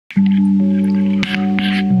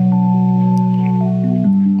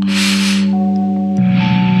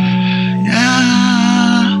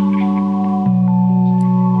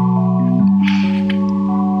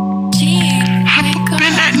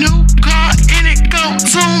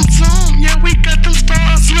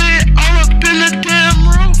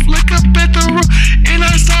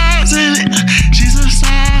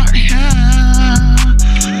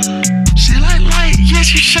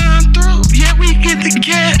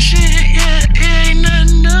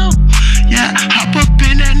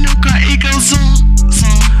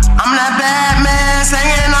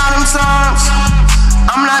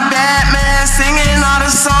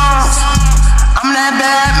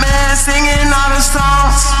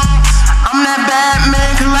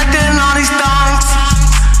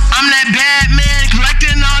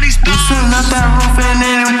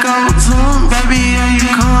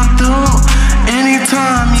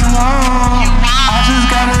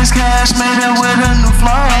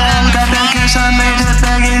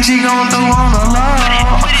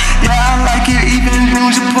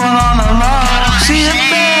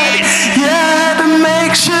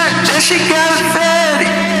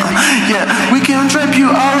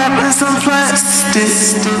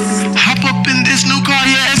Hop up in this new car,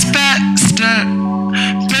 yeah, it's faster.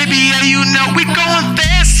 Baby, yeah, you know we going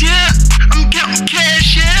fast, yeah. I'm counting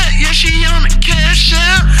cash, yeah, yeah, she on the cash,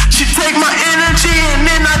 yeah. She take my energy and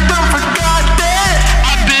then I don't forgot that.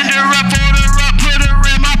 I bend her up, hold her up, put her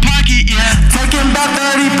in my pocket, yeah. Taking about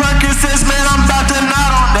 30 Percocets, man, I'm about to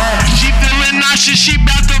nod on that. She feeling nauseous, she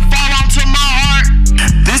about to fall onto my heart.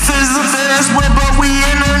 This is the fast way, but we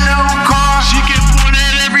in a new car. She can point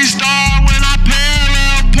at every star when I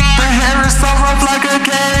parallel park. The hair is so rough like a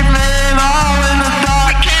caveman, all in the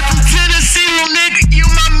dark. I came from Tennessee, little nigga, you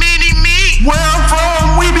my mini-me. Where I'm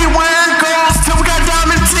from, we be wearing gold till we got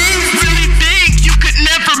diamond teeth. Really think you could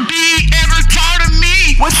never be ever tired of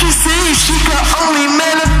me? What she sees, she could only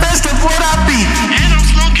manifest of what I be. And I'm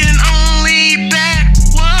smoking only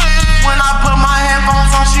backwards. When I put my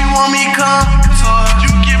headphones on, she want me come to her.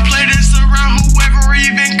 You can play this around whoever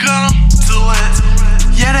even come to it.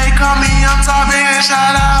 Yeah, they call me YoungTobbie and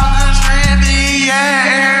shout out this Ribby.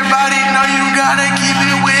 Yeah, everybody know you gotta keep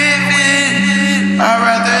it with it. I'd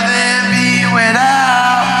rather than be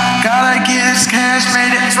without. Gotta get this cash,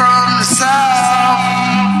 made it from the south.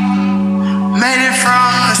 Made it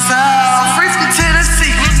from the south. Free from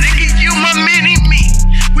Tennessee. Nigga, you my mini-me.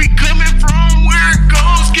 We coming from where it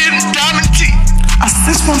goes, getting diamond teeth. I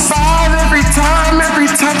 615 every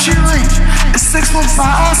time she ring. It's 615,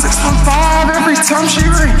 615 every time she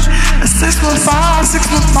ring. It's 615,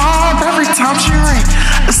 615 every time she ring.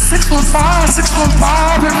 It's 615,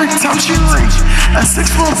 615 every time she ring. It's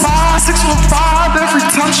 615, 615 every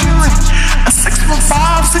time she ring. It's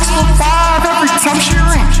 615, 615 every time she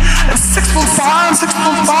ring. It's 615,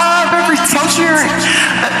 615 every time she ring.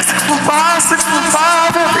 It's 615,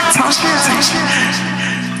 615 every time she ring.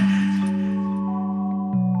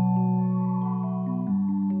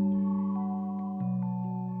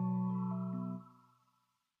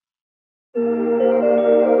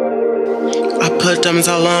 I put diamonds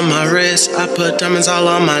all on my wrist. I put diamonds all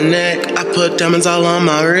on my neck. I put diamonds all on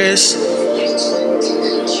my wrist.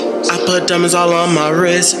 I put diamonds all on my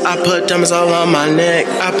wrist. I put diamonds all on my neck.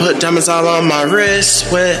 I put diamonds all on my wrist.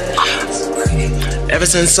 Ever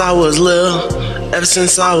since I was little. Ever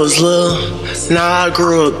since I was little. Now I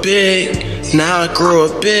grew up big. Now I grew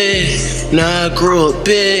up big. Now I grew up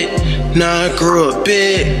big. Now I grew up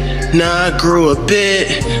big. Now I grew up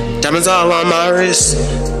big. Diamonds all on my wrist.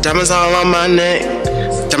 Diamonds all on my neck.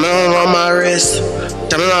 Diamonds all on my wrist.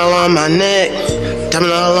 Diamonds all on my neck.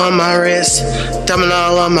 Diamonds all on my wrist. Diamonds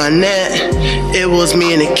all on my neck. It was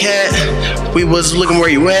me and the cat. We was looking where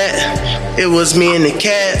you at. It was me and the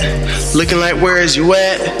cat. Looking like where is you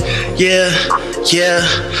at? Yeah, yeah.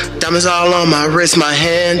 Diamonds all on my wrist, my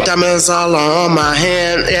hand. Diamonds all on my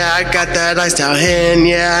hand. Yeah, I got that iced out hand.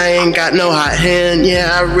 Yeah, I ain't got no hot hand. Yeah,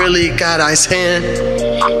 I really got ice hand.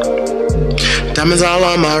 Diamonds all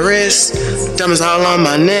on my wrist. Diamonds all on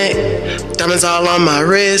my neck. Diamonds all on my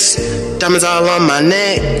wrist. Diamonds all on my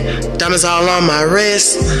neck. Diamonds all on my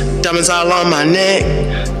wrist. Diamonds all on my neck.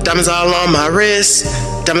 Diamonds all on my wrist.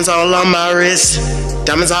 Diamonds all on my wrist.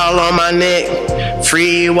 Diamonds all on my neck.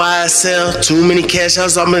 Free YSL. Too many cash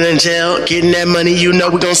outs, I'm in jail. Getting that money, you know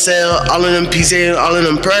we gon' sell. All of them pieces, all of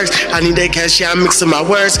them perks. I need that cash, yeah, I'm mixing my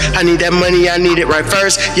words. I need that money, I need it right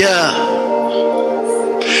first. Yeah.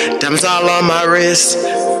 Diamonds all on my wrist.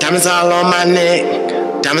 Diamonds all on my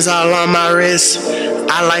neck. Diamonds all on my wrist.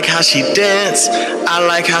 I like how she dance. I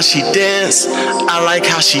like how she dance. I like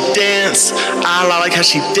how she dance. I like how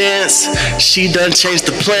she dance. She done changed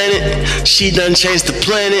the planet. She done changed the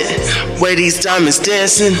planet. Way these diamonds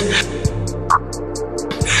dancing.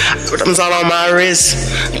 Diamonds all on my wrist.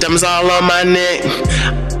 Diamonds all on my neck.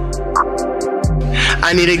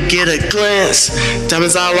 I need to get a glance.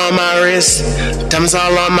 Diamonds all on my wrist. Diamonds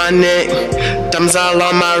all on my neck. Diamonds all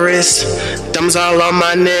on my wrist. Diamonds all on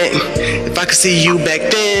my neck. If I could see you back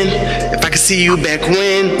then. If I could see you back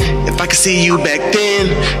when. If I could see you back then.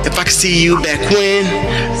 If I could see you back when.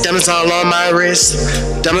 Diamonds all on my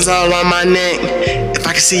wrist. Diamonds all on my neck. If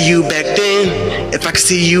I could see you back then. If I could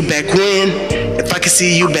see you back when. If I could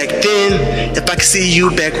see you back then. If I could see you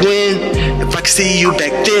back when. If I could see you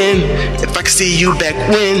back then. If I could see you back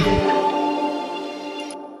when.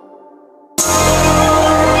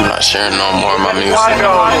 I'm not sharing no more of my music.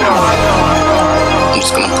 I'm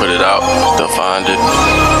just gonna put it out. They'll find it.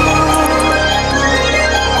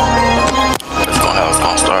 That's how it's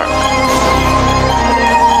gonna start.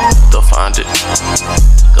 They'll find it.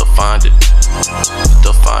 They'll find it.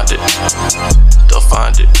 They'll find it. They'll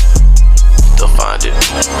find it. They'll find it.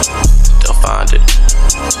 They'll find it.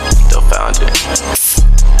 They'll find it.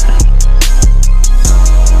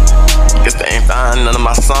 Guess they ain't find none of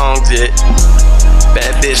my songs yet.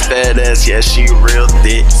 Bad bitch, badass, yeah, she real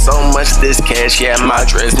thick. So much this cash, yeah, my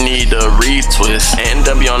dress need a retwist.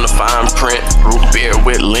 NW on the fine print, root beer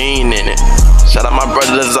with lean in it. Shout out my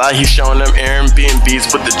brother Lazar, he showing them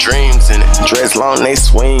Airbnbs with the dreams in it. Dress long, they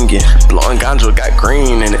swinging. Blowing ganja got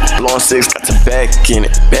green in it. Blowing 6 got the back in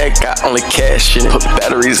it. Back got only cash in it. Put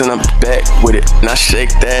batteries in the back with it. Now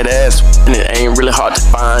shake that ass, and it ain't really hard to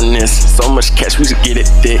find this. So much cash, we should get it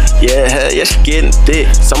thick. Yeah, hell yeah, she getting thick.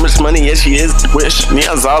 So much money, yeah, she is the wish. Me,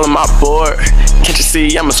 I was all on my board. Can't you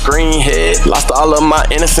see I'm a screen head? Lost all of my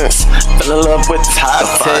innocence. Fell in love with this high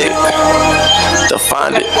tech. They'll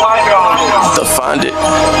find it. They'll find it.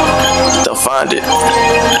 They'll find it.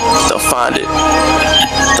 They'll find it.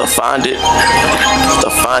 They'll find it.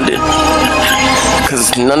 They'll find it.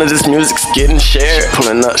 Cause none of this music's getting shared.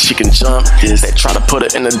 Pulling up, she can jump this. They try to put her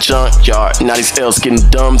in the junkyard. Now these L's getting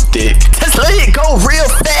dumb thick. Just let it go real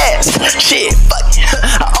fast. Shit, fuck.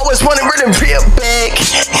 I always wanted really real big.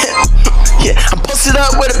 Yeah, I'm posted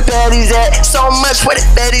up where the baddies at. So much where the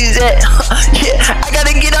baddies at. Yeah, I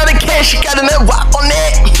gotta get all the cash. You gotta let walk on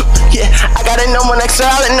that. Yeah, I gotta know my next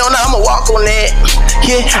island. No, now I'ma walk on that.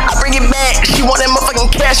 Yeah, I bring it back. She want that motherfucking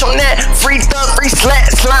cash on that. Free thug, free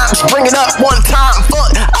slimes. Bring it up one time.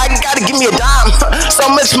 Fuck, I gotta give me a dime. So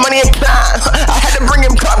much money and climb. I had to bring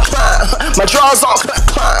him climb. My drawers on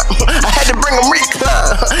climb. I had to bring him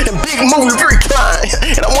recline. And big movie recline.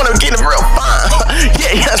 And I wanna get it real fine.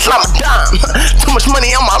 Yeah, that's like a dime. Too much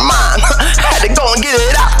money on my mind. I had to go and get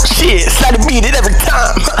it out. Shit, slide to beat it every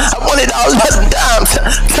time. I wanted all of them dimes.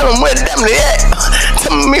 Tell them where the damn they at.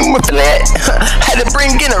 Tell me where the at. Had to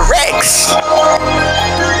bring in the racks.